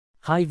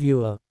Hi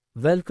viewer,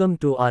 welcome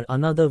to our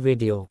another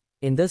video.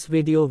 In this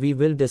video we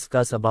will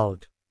discuss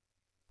about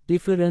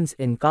difference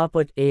in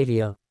carpet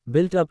area,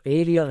 built-up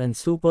area and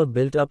super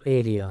built-up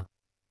area.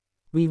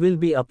 We will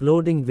be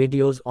uploading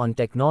videos on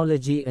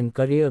technology and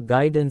career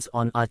guidance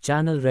on our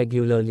channel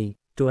regularly,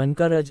 to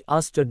encourage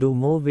us to do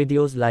more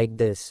videos like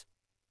this.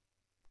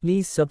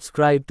 Please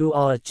subscribe to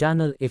our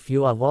channel if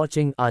you are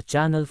watching our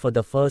channel for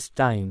the first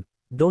time.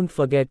 Don't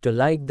forget to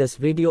like this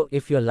video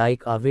if you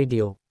like our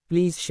video.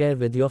 Please share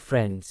with your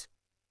friends.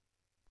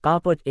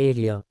 Carpet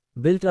area,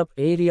 built-up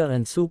area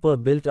and super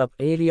built-up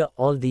area,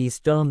 all these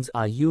terms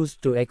are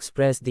used to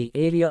express the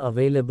area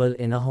available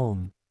in a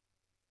home.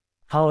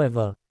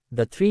 However,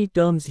 the three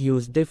terms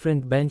use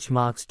different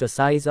benchmarks to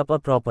size up a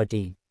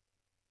property.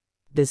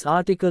 This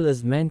article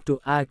is meant to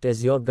act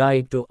as your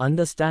guide to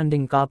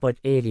understanding carpet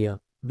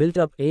area,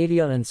 built-up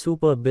area and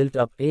super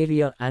built-up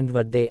area and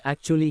what they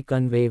actually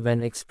convey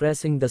when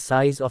expressing the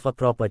size of a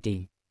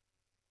property.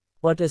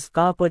 What is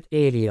carpet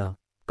area?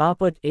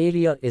 Carpet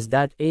area is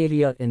that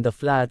area in the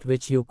flat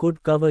which you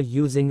could cover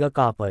using a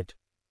carpet.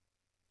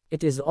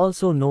 It is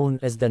also known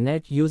as the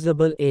net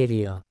usable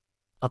area.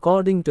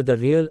 According to the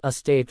Real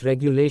Estate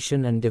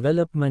Regulation and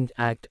Development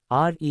Act,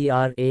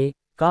 RERA,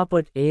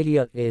 carpet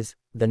area is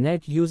the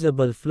net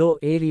usable floor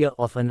area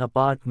of an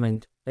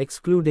apartment,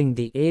 excluding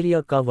the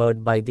area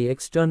covered by the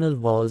external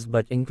walls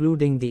but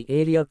including the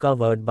area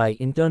covered by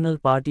internal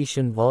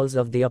partition walls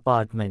of the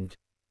apartment.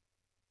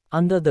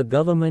 Under the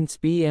government's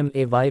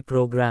PMAY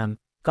program,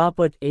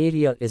 carpet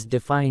area is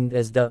defined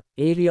as the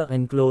area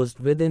enclosed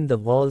within the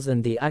walls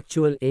and the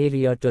actual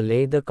area to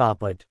lay the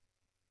carpet.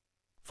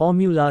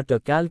 Formula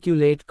to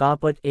calculate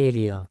carpet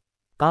area.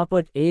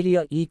 Carpet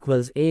area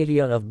equals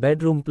area of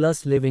bedroom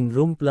plus living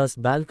room plus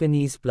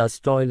balconies plus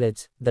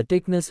toilets, the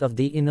thickness of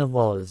the inner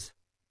walls.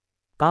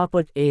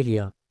 Carpet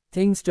area.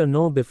 Things to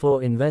know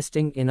before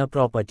investing in a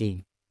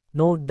property.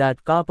 Note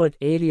that carpet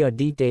area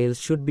details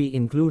should be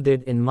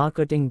included in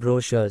marketing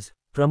brochures,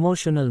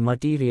 promotional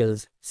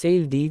materials,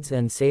 sale deeds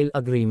and sale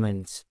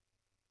agreements.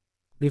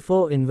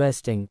 Before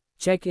investing,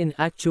 check in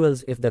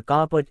actuals if the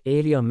carpet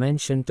area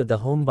mentioned to the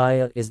home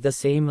buyer is the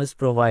same as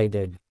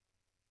provided.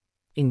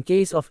 In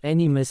case of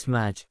any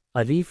mismatch,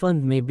 a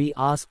refund may be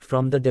asked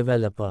from the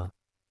developer.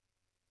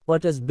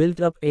 What is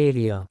built-up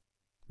area?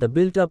 The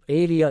built-up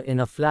area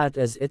in a flat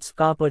is its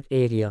carpet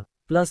area,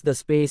 plus the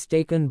space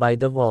taken by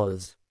the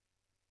walls.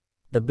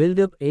 The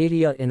built-up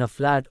area in a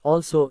flat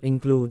also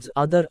includes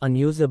other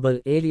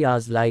unusable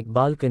areas like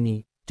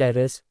balcony,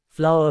 terrace,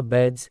 flower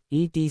beds,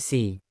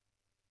 etc.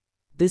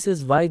 This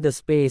is why the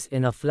space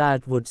in a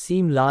flat would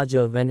seem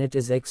larger when it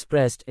is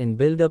expressed in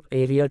built-up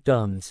area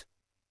terms.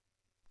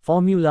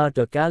 Formula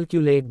to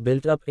calculate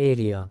built-up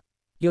area.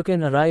 You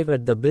can arrive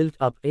at the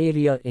built-up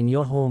area in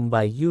your home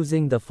by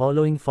using the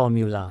following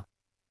formula.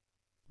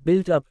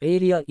 Built-up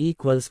area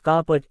equals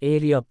carpet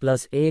area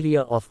plus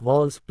area of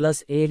walls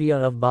plus area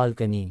of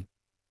balcony.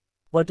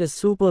 What is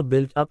super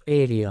built-up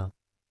area?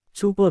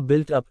 Super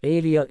built-up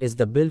area is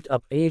the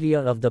built-up area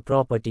of the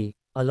property,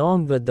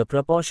 along with the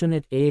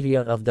proportionate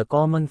area of the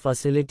common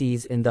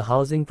facilities in the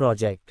housing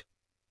project.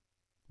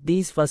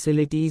 These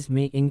facilities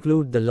may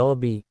include the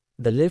lobby,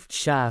 the lift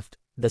shaft,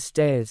 the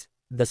stairs,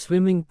 the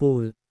swimming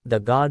pool,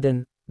 the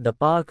garden, the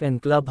park and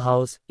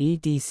clubhouse,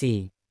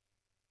 etc.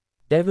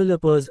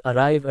 Developers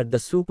arrive at the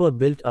super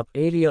built-up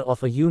area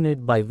of a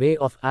unit by way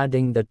of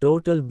adding the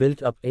total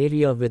built-up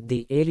area with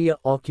the area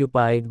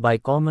occupied by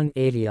common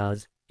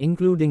areas,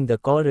 including the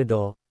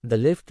corridor, the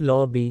lift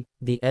lobby,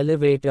 the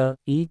elevator,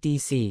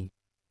 etc.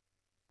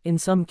 In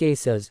some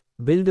cases,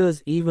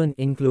 builders even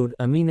include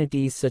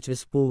amenities such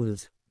as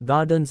pools,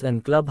 gardens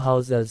and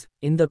clubhouses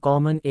in the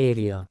common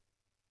area.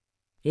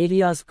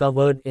 Areas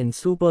covered in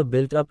super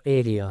built-up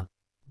area.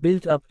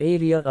 Built-up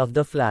area of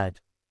the flat.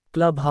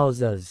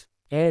 Clubhouses,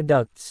 air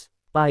ducts,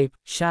 pipe,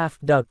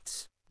 shaft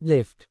ducts,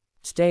 lift,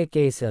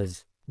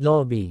 staircases,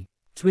 lobby,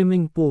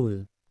 swimming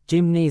pool,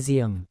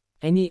 gymnasium,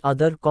 any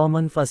other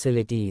common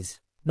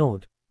facilities.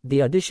 Note: the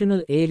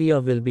additional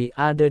area will be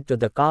added to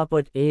the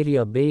carpet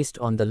area based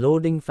on the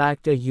loading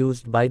factor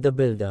used by the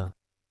builder.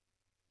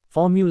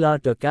 Formula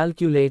to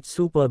calculate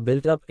super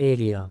built-up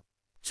area.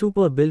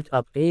 Super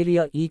built-up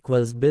area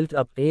equals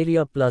built-up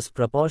area plus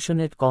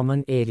proportionate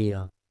common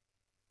area.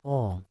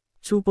 Or,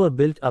 super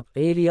built-up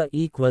area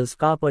equals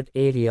carpet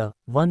area,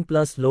 1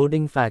 plus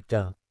loading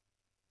factor.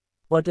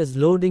 What is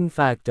loading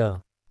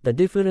factor? The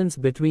difference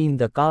between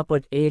the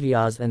carpet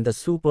areas and the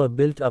super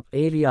built-up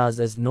areas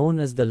is known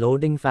as the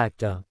loading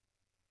factor.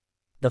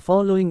 The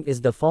following is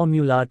the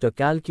formula to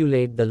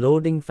calculate the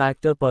loading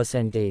factor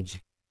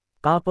percentage.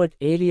 Carpet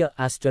area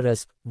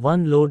 *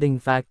 1 loading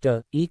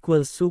factor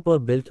equals super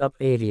built-up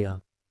area.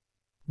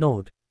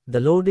 Note: the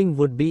loading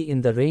would be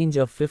in the range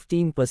of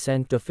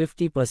 15% to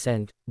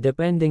 50%,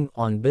 depending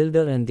on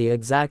builder and the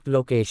exact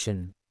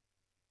location.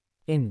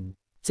 In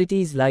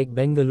cities like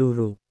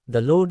Bengaluru, the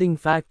loading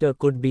factor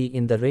could be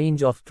in the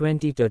range of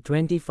 20 to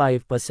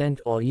 25%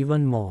 or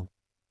even more.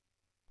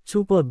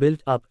 Super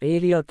built-up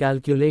area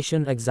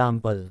calculation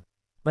example.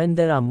 When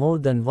there are more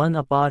than one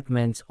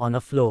apartments on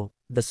a floor,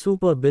 the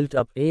super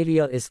built-up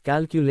area is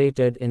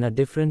calculated in a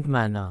different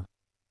manner.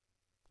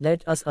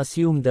 Let us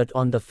assume that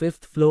on the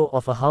 5th floor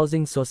of a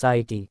housing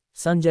society,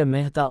 Sanjay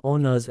Mehta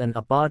owns an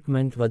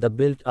apartment with a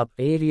built-up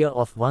area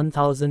of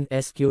 1000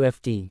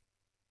 sqft.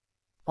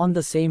 On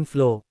the same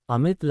floor,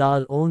 Amit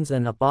Lal owns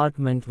an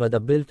apartment with a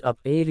built-up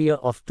area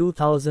of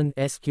 2000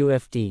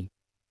 sqft.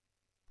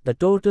 The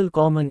total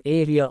common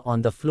area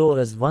on the floor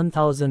is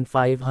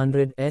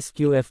 1500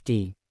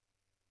 sqft.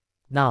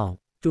 Now,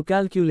 to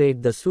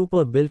calculate the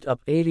super built-up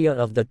area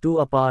of the two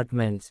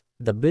apartments,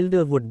 the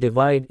builder would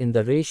divide in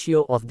the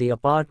ratio of the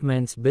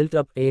apartment's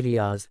built-up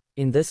areas,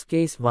 in this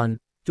case 1,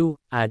 to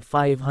add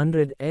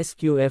 500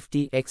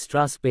 sqft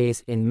extra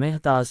space in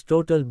Mehta's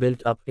total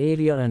built-up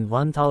area and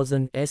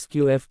 1000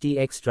 sqft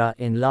extra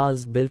in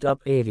Lal's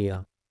built-up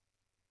area.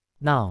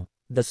 Now,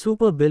 the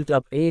super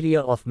built-up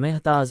area of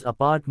Mehta's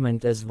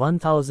apartment is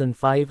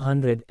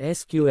 1500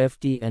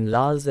 sqft and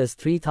Lal's is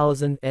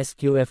 3000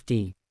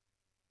 sqft.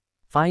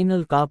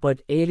 Final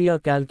carpet area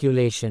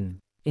calculation.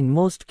 In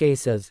most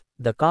cases,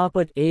 the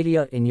carpet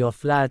area in your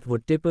flat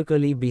would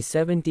typically be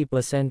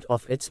 70%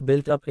 of its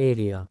built-up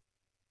area.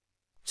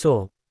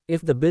 So,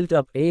 if the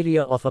built-up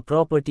area of a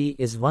property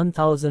is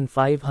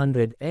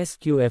 1500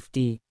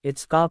 sqft,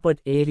 its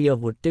carpet area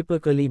would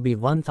typically be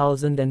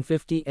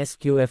 1050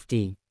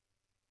 sqft.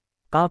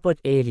 Carpet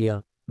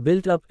area,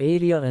 built-up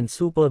area and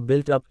super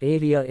built-up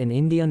area in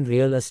Indian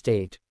real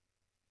estate.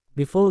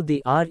 Before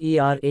the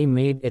RERA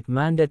made it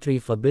mandatory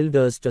for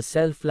builders to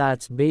sell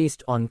flats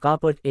based on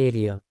carpet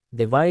area,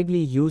 they widely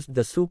used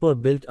the super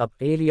built-up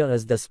area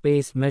as the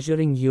space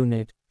measuring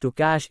unit, to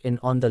cash in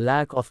on the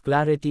lack of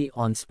clarity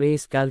on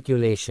space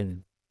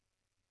calculation.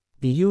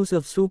 The use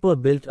of super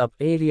built-up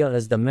area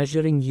as the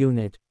measuring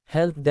unit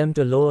helped them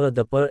to lower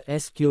the per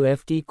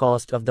sqft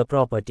cost of the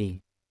property.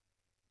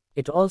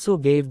 It also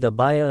gave the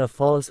buyer a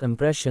false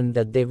impression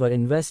that they were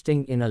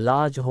investing in a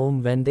large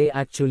home when they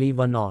actually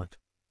were not.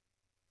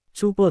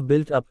 Super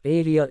built-up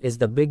area is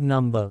the big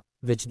number,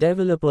 which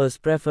developers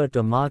prefer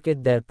to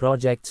market their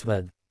projects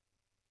with.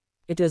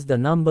 It is the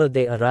number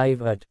they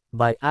arrive at,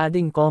 by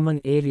adding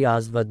common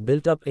areas with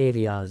built-up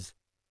areas.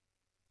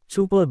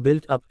 Super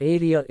built-up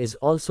area is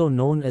also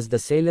known as the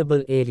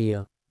saleable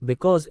area,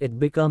 because it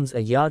becomes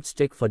a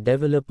yardstick for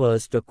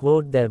developers to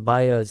quote their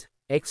buyers,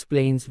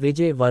 explains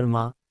Vijay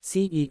Verma,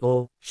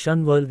 CEO,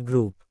 Shunworld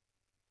Group.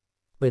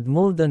 With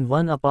more than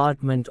one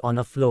apartment on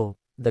a floor,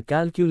 the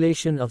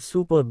calculation of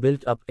super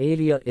built-up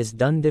area is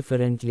done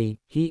differently,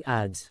 he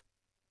adds.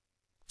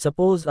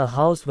 Suppose a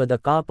house with a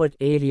carpet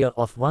area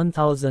of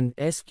 1000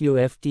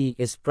 sqft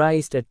is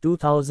priced at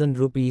 2000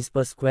 rupees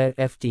per square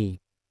ft.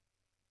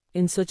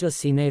 In such a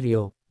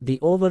scenario, the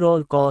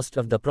overall cost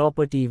of the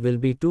property will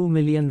be 2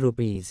 million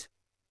rupees.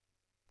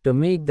 To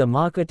make the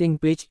marketing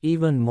pitch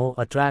even more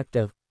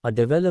attractive, a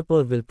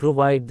developer will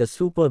provide the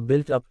super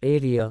built-up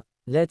area,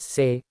 let's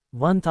say,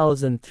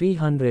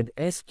 1300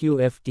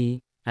 sqft,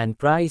 and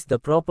price the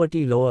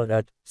property lower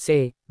at,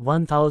 say,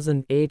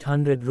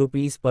 1800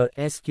 rupees per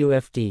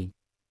sqft.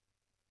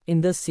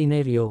 In this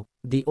scenario,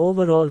 the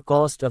overall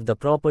cost of the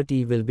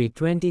property will be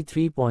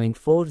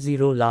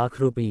 23.40 lakh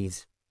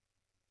rupees.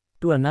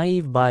 To a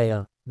naive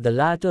buyer, the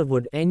latter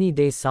would any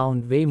day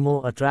sound way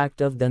more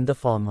attractive than the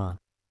former.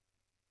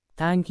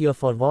 Thank you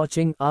for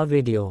watching our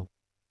video.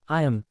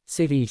 I am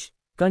Sirish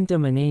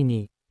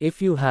Kantamaneni. If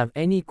you have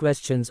any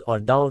questions or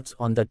doubts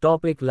on the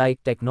topic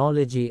like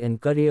technology and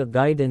career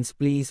guidance,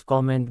 please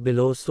comment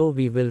below so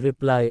we will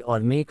reply or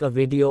make a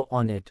video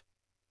on it.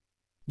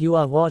 You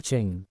are watching